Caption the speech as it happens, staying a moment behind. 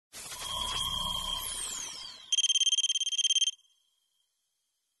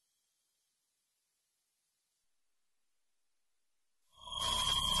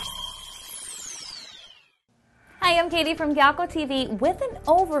I'm Katie from Galco TV with an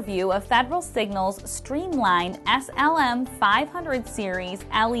overview of Federal Signal's StreamLine SLM500 series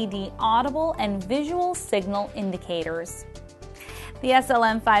LED audible and visual signal indicators. The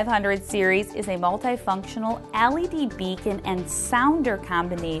SLM500 series is a multifunctional LED beacon and sounder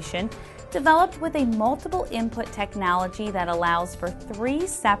combination developed with a multiple input technology that allows for 3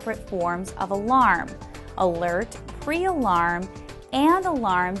 separate forms of alarm: alert, pre-alarm, and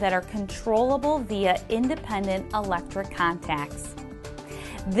alarm that are controllable via independent electric contacts.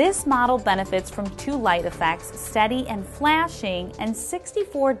 This model benefits from 2 light effects, steady and flashing, and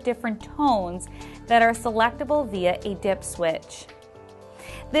 64 different tones that are selectable via a dip switch.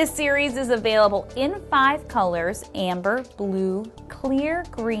 This series is available in 5 colors: amber, blue, clear,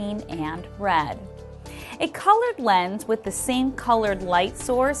 green, and red. A colored lens with the same colored light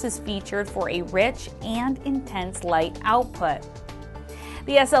source is featured for a rich and intense light output.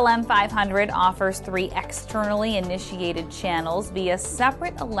 The SLM500 offers 3 externally initiated channels via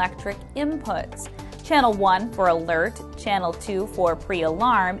separate electric inputs: Channel 1 for alert, Channel 2 for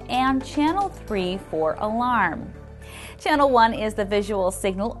pre-alarm, and Channel 3 for alarm. Channel 1 is the visual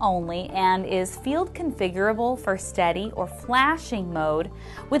signal only and is field configurable for steady or flashing mode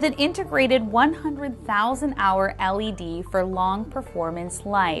with an integrated 100,000 hour LED for long performance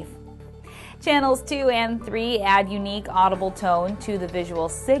life. Channels 2 and 3 add unique audible tone to the visual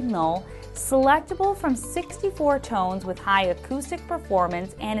signal, selectable from 64 tones with high acoustic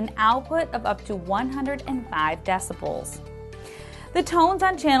performance and an output of up to 105 decibels. The tones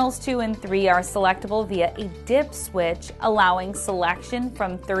on channels 2 and 3 are selectable via a dip switch, allowing selection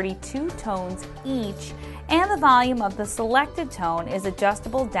from 32 tones each, and the volume of the selected tone is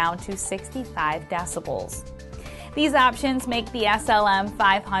adjustable down to 65 decibels. These options make the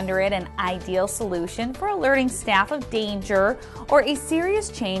SLM500 an ideal solution for alerting staff of danger or a serious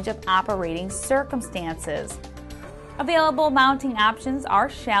change of operating circumstances. Available mounting options are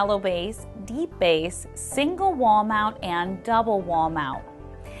shallow base, deep base, single wall mount, and double wall mount.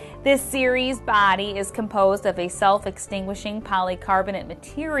 This series body is composed of a self-extinguishing polycarbonate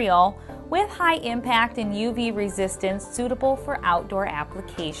material with high impact and UV resistance suitable for outdoor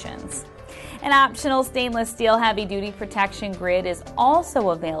applications. An optional stainless steel heavy-duty protection grid is also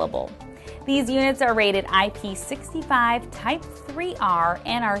available. These units are rated IP65 Type 3R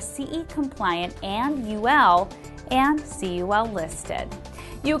and are CE compliant and UL and CUL listed.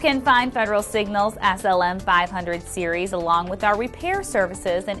 You can find Federal Signal's SLM500 series along with our repair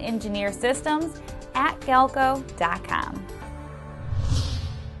services and engineer systems at galco.com.